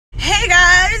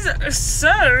So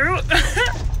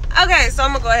okay, so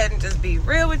I'm gonna go ahead and just be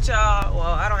real with y'all. Well,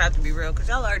 I don't have to be real because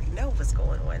y'all already know what's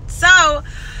going on. So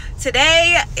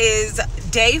today is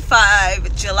day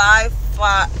 5, July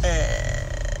 5.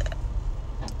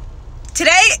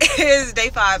 Today is day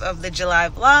 5 of the July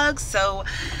vlog. So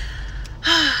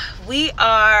we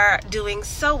are doing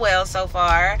so well so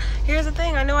far. Here's the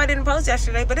thing, I know I didn't post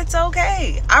yesterday, but it's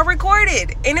okay. I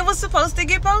recorded and it was supposed to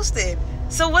get posted.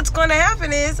 So what's going to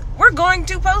happen is we're going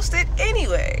to post it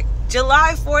anyway.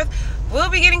 July 4th will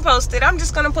be getting posted. I'm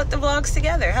just going to put the vlogs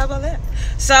together. How about that?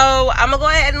 So I'm going to go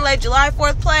ahead and let July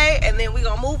 4th play, and then we're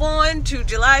going to move on to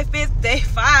July 5th, day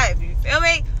 5. You feel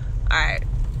me? All right.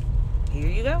 Here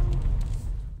you go.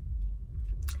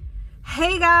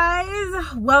 Hey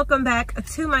guys, welcome back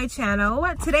to my channel.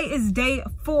 Today is day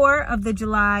 4 of the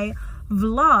July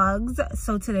vlogs.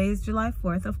 So today is July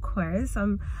 4th, of course.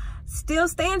 I'm still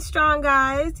staying strong,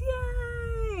 guys.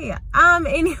 Yay!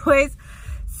 Anyways,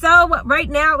 so right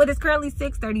now it is currently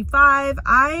 6:35.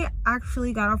 I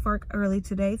actually got off work early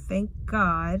today, thank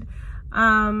God.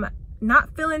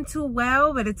 Not feeling too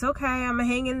well, but it's okay. I'm gonna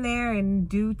hang in there and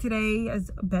do today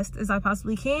as best as I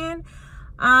possibly can.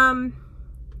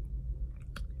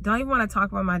 Don't even want to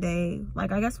talk about my day.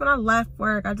 Like, I guess when I left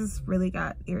work, I just really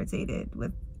got irritated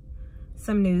with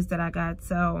some news that I got.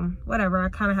 So whatever, I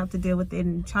kind of have to deal with it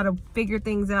and try to figure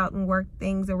things out and work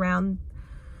things around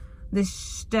this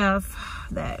stuff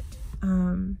that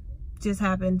just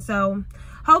happened. So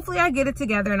hopefully I get it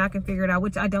together and I can figure it out,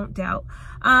 which I don't doubt.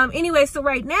 Anyway, so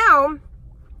right now,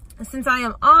 since I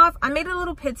am off, I made a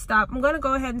little pit stop. I'm going to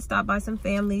go ahead and stop by some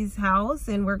family's house,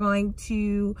 and we're going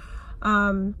to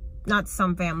not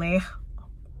some family,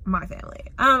 my family.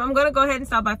 I'm gonna go ahead and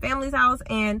stop by family's house,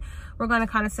 and we're gonna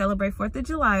kind of celebrate 4th of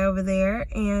July over there,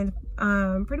 and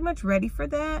pretty much ready for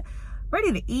that,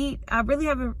 ready to eat. I really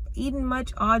haven't eaten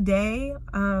much all day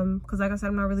because like I said,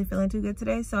 I'm not really feeling too good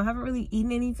today, so I haven't really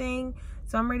eaten anything.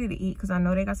 So I'm ready to eat because I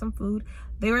know they got some food.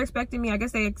 They were expecting me, I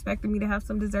guess they expected me to have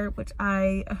some dessert, which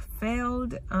I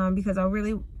failed because I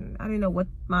didn't know what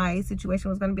my situation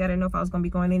was going to be. I didn't know if I was going to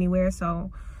be going anywhere,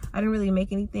 so I didn't really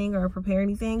make anything or prepare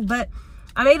anything. But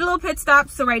I made a little pit stop,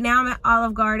 so right now I'm at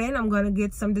Olive Garden. I'm going to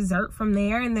get some dessert from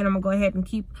there, and then I'm going to go ahead and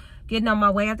keep getting on my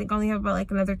way. I think I only have about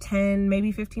like another 10,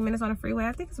 maybe 15 minutes on the freeway.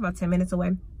 I think it's about 10 minutes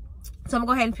away. So I'm going to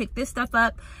go ahead and pick this stuff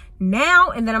up now,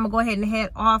 and then I'm going to go ahead and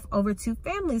head off over to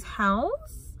family's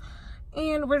house.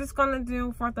 And we're just going to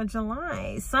do 4th of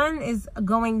July. Sun is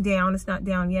going down. It's not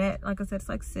down yet. Like I said, it's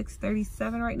like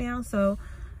 6:37 right now. So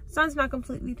sun's not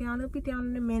completely down. It'll be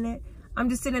down in a minute. I'm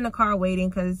just sitting in the car waiting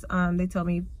because they told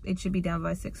me it should be down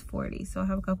by 6:40. So I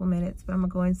have a couple minutes, but I'm going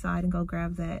to go inside and go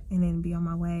grab that and then be on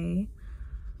my way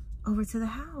over to the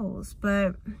house.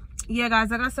 But yeah,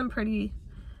 guys, I got some pretty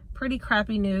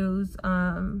crappy news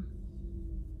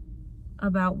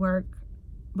about work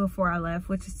before I left,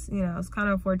 which is, you know, it's kind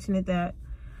of unfortunate that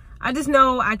I just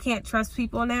know I can't trust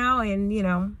people now, and, you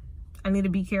know, I need to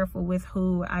be careful with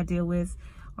who I deal with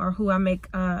or who I make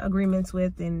agreements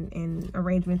with and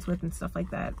arrangements with and stuff like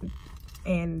that.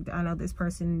 And I know this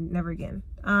person never again.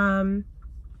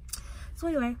 So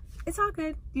anyway, it's all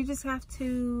good. You just have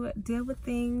to deal with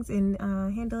things and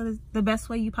handle it the best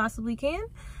way you possibly can.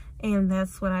 And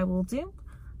that's what I will do.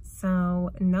 So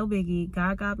no biggie.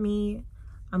 God got me.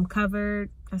 I'm covered.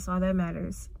 That's all that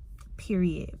matters.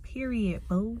 Period. Period,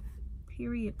 boo.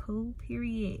 Period, poo.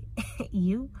 Period.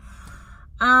 You.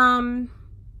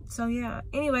 So yeah,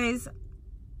 anyways,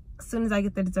 as soon as I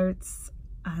get the desserts,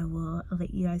 I will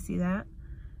let you guys see that,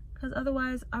 because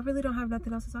otherwise I really don't have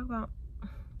nothing else to talk about.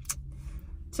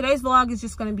 Today's vlog is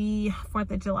just going to be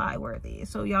 4th of July worthy,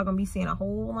 so y'all gonna be seeing a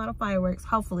whole lot of fireworks,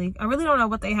 hopefully. I really don't know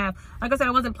what they have. Like I said,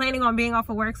 I wasn't planning on being off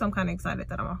of work, so I'm kind of excited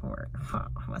that I'm off of work,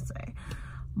 I must say.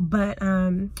 But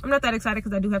I'm not that excited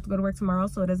because I do have to go to work tomorrow,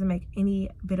 so it doesn't make any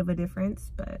bit of a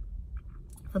difference. But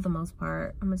for the most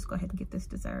part, I'm gonna just go ahead and get this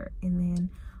dessert, and then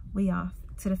we off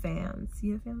to the fams.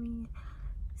 You feel me?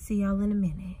 See y'all in a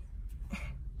minute.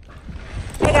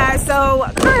 Hey guys, so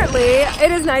currently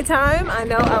it is nighttime. I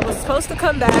know I was supposed to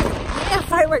come back. Yeah,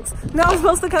 fireworks. No, I was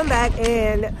supposed to come back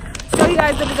and show you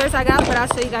guys the desserts I got, but I'll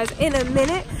show you guys in a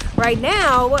minute. Right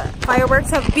now, fireworks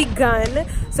have begun,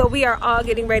 so we are all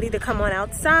getting ready to come on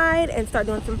outside and start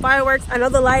doing some fireworks. I know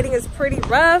the lighting is pretty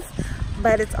rough,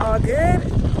 but it's all good.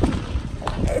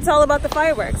 It's all about the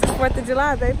fireworks. It's 4th of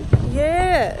July, baby.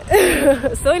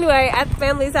 Yeah. So anyway, at the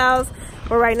family's house,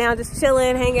 we're right now just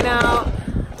chilling, hanging out,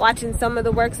 watching some of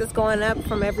the works that's going up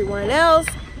from everyone else.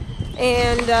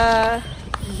 And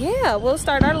yeah, we'll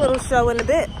start our little show in a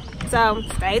bit. So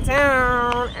stay tuned.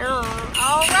 All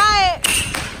right.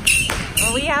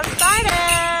 Well, we have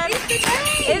started. It's the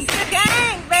gang. It's the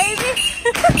gang, baby.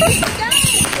 The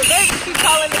baby keep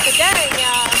calling it the gang,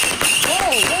 y'all. Whoa.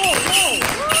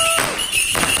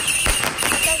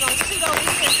 They gonna shoot over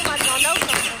here. Somebody gonna know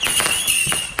something.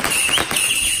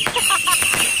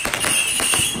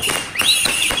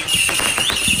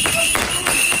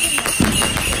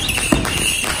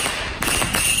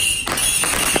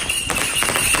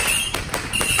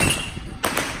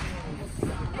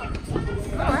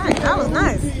 All right, that was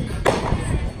nice.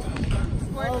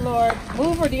 Oh Lord,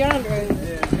 move for DeAndre.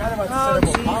 Oh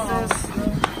Jesus.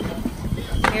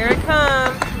 Here it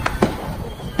comes.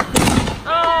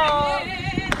 Oh.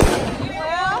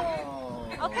 Well.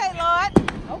 Okay, Lord.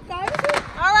 Okay.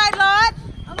 All right, Lord.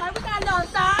 All right, we got no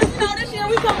stars. You know, this year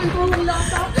we coming through with no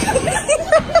stars.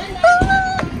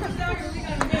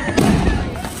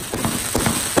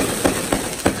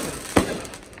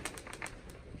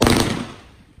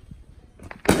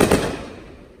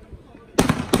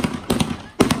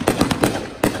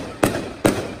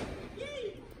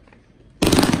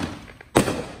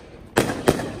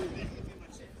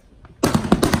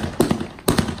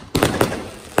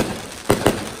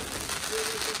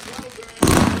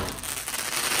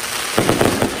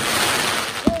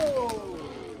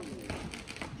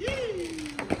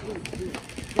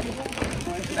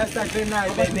 That's a good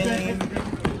night, baby.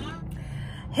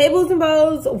 Hey boos and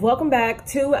bows, welcome back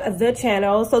to the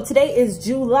channel. So today is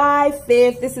July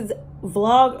 5th. This is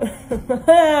vlog.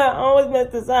 I always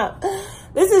mess this up.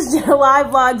 This is July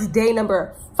vlogs day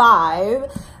number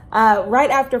 5, right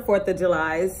after 4th of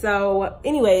July. So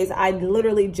anyways, I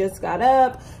literally just got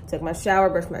up, took my shower,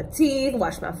 brushed my teeth,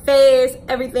 washed my face,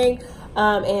 everything.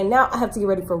 And now I have to get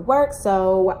ready for work.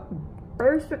 So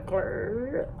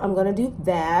basically, I'm gonna do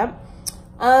that.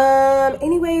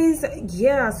 Anyways,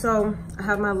 yeah, so I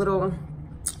have my little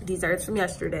desserts from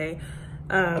yesterday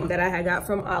that I had got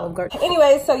from Olive Garden.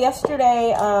 Anyways, so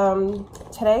yesterday,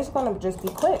 today's gonna just be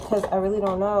quick because I really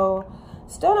don't know.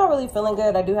 Still not really feeling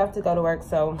good. I do have to go to work,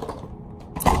 so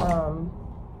I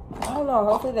don't know.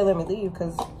 Hopefully they let me leave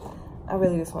because I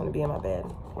really just want to be in my bed.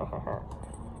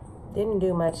 Didn't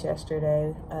do much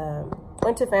yesterday.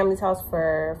 Went to family's house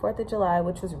for 4th of July,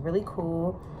 which was really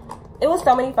cool. It was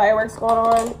so many fireworks going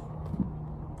on,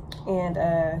 and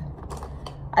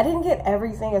I didn't get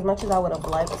everything as much as I would have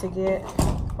liked to get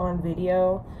on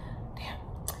video. Damn.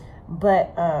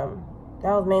 But that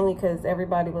was mainly because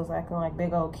everybody was acting like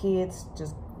big old kids,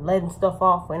 just letting stuff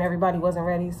off when everybody wasn't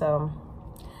ready. So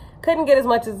couldn't get as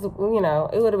much as, you know,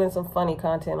 it would have been some funny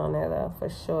content on there though, for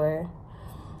sure.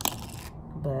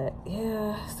 But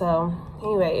yeah, so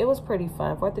anyway, it was pretty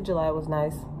fun. 4th of July was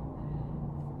nice.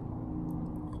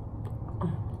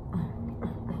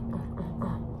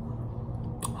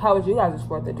 How was you guys'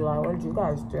 4th of July? What did you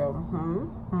guys do?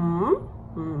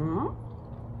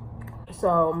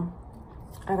 So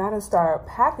I gotta start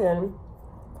packing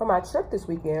for my trip this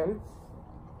weekend,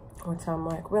 which I'm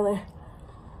like really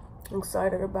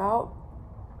excited about.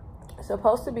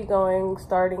 Supposed to be going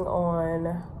starting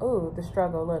on, ooh, the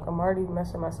struggle. Look, I'm already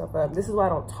messing myself up. This is why I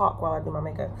don't talk while I do my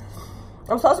makeup.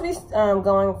 I'm supposed to be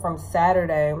going from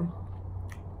Saturday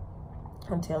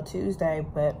until Tuesday,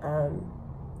 but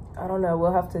I don't know.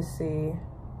 We'll have to see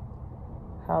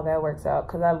how that works out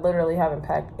because I literally haven't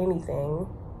packed anything,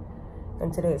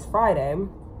 and today is Friday,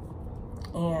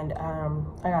 and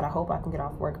I gotta hope I can get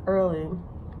off work early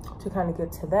to kind of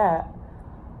get to that.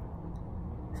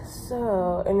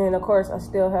 So, and then of course I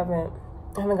haven't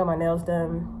got my nails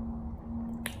done.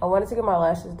 I wanted to get my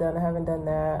lashes done. I haven't done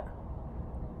that.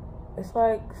 It's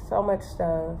like so much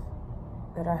stuff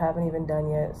that I haven't even done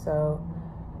yet. So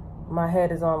my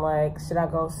head is on like, should I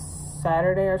go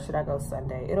Saturday or should I go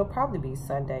Sunday? It'll probably be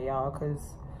Sunday, y'all,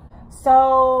 because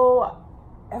so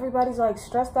everybody's like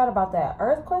stressed out about that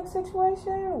earthquake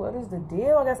situation. What is the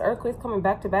deal? I guess earthquakes coming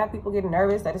back to back. People getting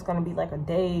nervous that it's going to be like a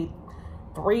day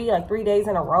 3, like 3 days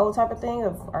in a row type of thing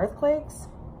of earthquakes.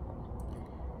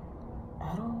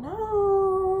 I don't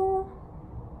know.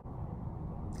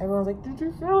 Everyone's like, did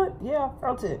you feel it? Yeah, I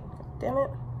felt it. Damn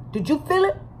it. Did you feel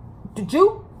it? Did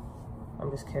you? I'm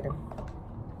just kidding.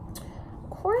 Of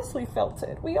course we felt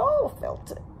it. We all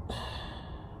felt it.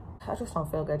 I just don't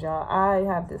feel good, y'all. I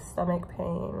have this stomach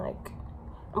pain. Like,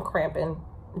 I'm cramping.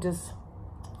 Just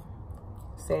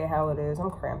say it how it is.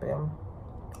 I'm cramping.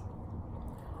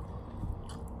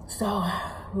 So,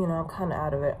 you know, I'm kind of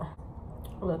out of it.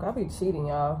 Look, I be cheating,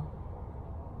 y'all.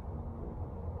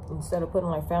 Instead of putting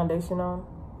like foundation on,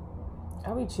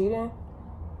 I be cheating.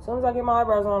 As soon as I get my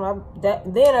eyebrows on,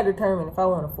 then I determine if I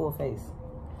want a full face.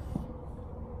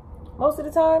 Most of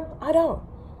the time, I don't.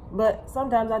 But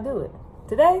sometimes I do it.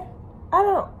 Today, I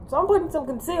don't. So I'm putting some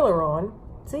concealer on.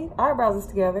 See, eyebrows is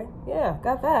together. Yeah,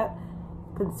 got that.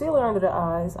 concealer under the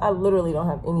eyes. I literally don't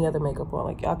have any other makeup on.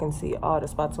 Like, y'all can see all the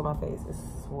spots on my face. It's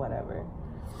whatever.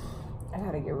 I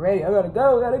gotta get ready. I gotta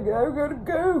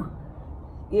go.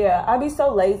 Yeah, I be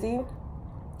so lazy.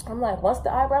 I'm like, once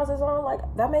the eyebrows is on, like,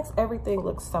 that makes everything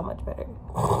look so much better.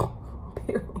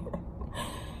 Period.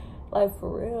 Like,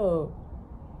 for real.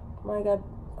 My God,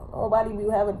 nobody be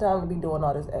having time to be doing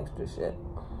all this extra shit.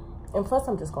 And plus,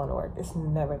 I'm just going to work. It's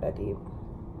never that deep.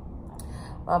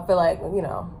 I feel like, you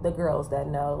know, the girls that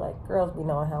know, like, girls be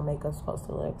knowing how makeup's supposed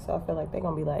to look. So I feel like they're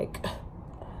going to be like,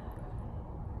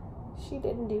 she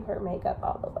didn't do her makeup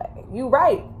all the way. You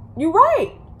right. You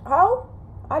right. How?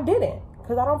 I didn't.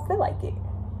 Because I don't feel like it.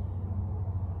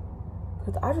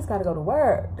 Because I just got to go to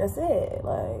work. That's it.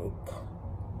 Like,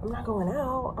 I'm not going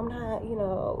out. I'm not, you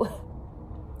know,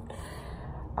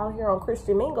 out here on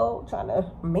Christian Mingle, trying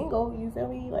to mingle, you feel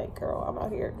me? Like, girl, I'm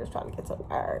out here just trying to get to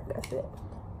work. That's it.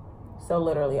 So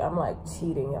literally, I'm like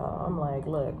cheating, y'all. I'm like,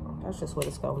 look, that's just what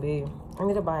it's gonna be. I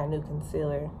need to buy a new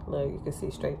concealer. Look, you can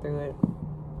see straight through it.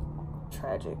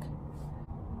 Tragic.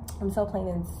 I'm so plain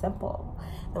and simple.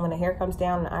 And when the hair comes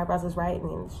down and the eyebrows is right,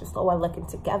 and it's just all looking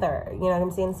together. You know what I'm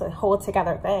saying? It's a whole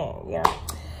together thing, you know?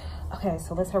 Okay,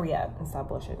 so let's hurry up and stop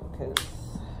bullshitting, because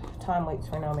time waits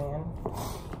for no man.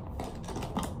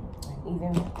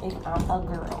 Even if I'm a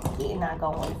girl, it's not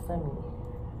gonna wait for me.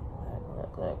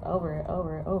 Look, over it.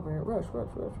 Rush. There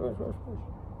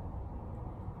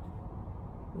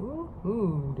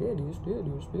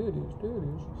it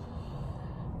is.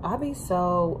 I be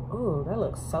so, ooh, that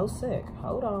looks so sick.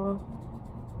 Hold on.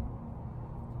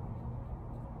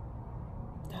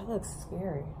 That looks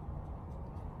scary.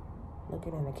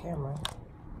 Looking in the camera.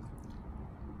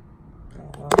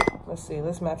 Let's see,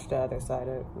 let's match the other side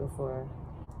of before.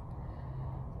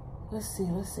 Let's see.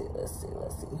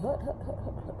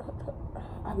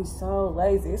 I be so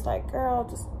lazy. It's like, girl,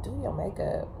 just do your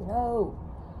makeup. No.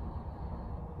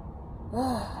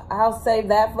 I'll save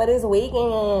that for this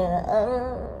weekend.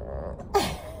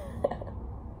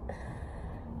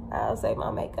 I'll save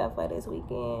my makeup for this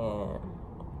weekend.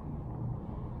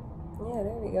 Yeah,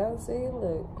 there we go. See,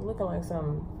 look, looking like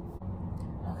some.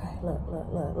 Okay, look.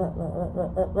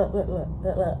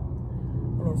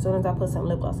 And then as soon as I put some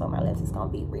lip gloss on my lips, it's gonna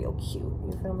be real cute.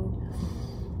 You feel me?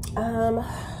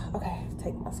 Okay,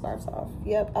 take my scarves off.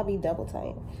 Yep, I'll be double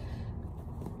tight.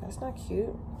 That's not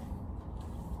cute.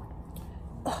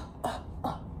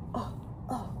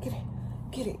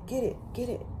 Get it.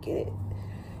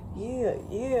 Yeah.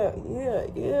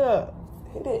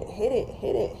 Hit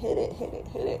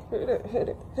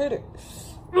it.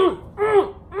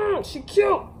 She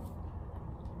cute.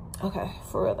 Okay,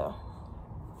 for real though.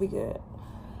 We good.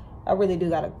 I really do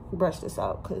gotta brush this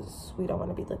out because we don't want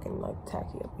to be looking like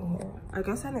tacky up in here. I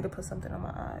guess I need to put something on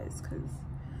my eyes because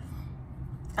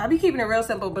I be keeping it real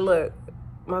simple, but look,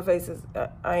 my face is,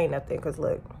 I ain't nothing because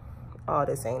look, all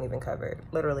this ain't even covered.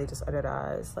 Literally just under the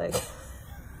eyes, like,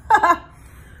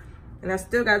 and I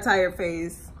still got a tired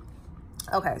face.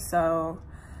 Okay, so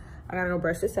I gotta go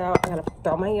brush this out. I gotta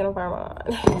throw my uniform on.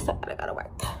 So I gotta work.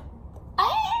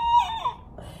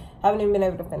 Haven't even been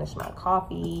able to finish my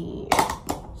coffee,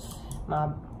 my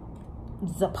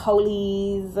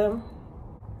Zapolis.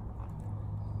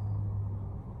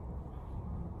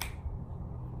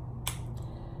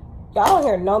 Y'all don't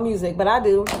hear no music, but I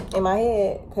do in my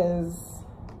head because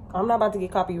I'm not about to get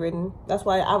copywritten. That's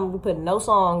why I'm putting no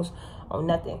songs on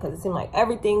nothing, because it seems like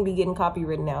everything be getting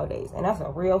copywritten nowadays, and that's a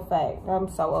real fact. I'm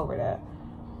so over that.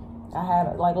 I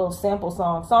had like little sample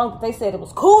songs that they said it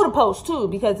was cool to post too,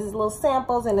 because it's little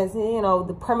samples and it's, you know,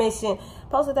 the permission.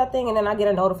 Posted that thing and then I get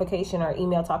a notification or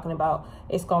email talking about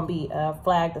it's gonna be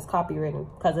flagged as copywritten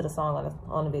because of the song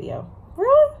on the video.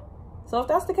 Really? So if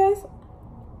that's the case,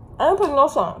 I ain't putting no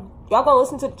song. Y'all gonna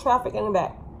listen to the traffic in the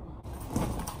back.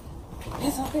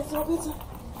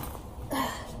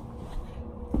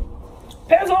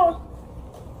 Pants on.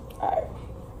 All right.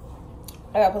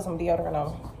 I gotta put some deodorant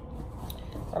on.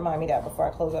 Remind me that before I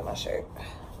close up my shirt.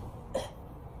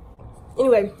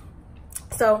 Anyway,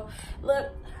 so look,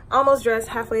 almost dressed,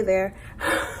 halfway there.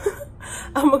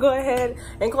 I'm gonna go ahead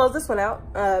and close this one out.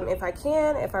 If I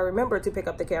can, if I remember to pick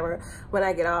up the camera when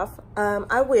I get off,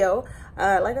 I will.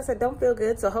 Like I said, don't feel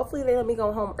good, so hopefully they let me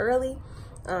go home early.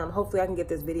 Hopefully I can get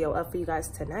this video up for you guys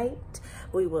tonight.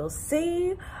 We will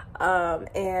see.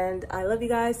 And I love you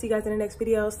guys. See you guys in the next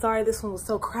video. Sorry this one was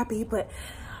so crappy, but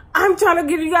I'm trying to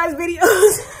give you guys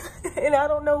videos and I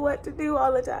don't know what to do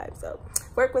all the time, so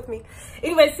work with me.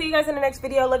 Anyway, see you guys in the next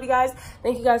video. Love you guys.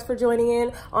 Thank you guys for joining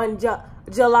in on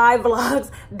July Vlogs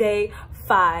Day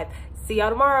 5. See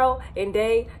y'all tomorrow in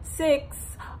Day 6.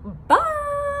 Bye.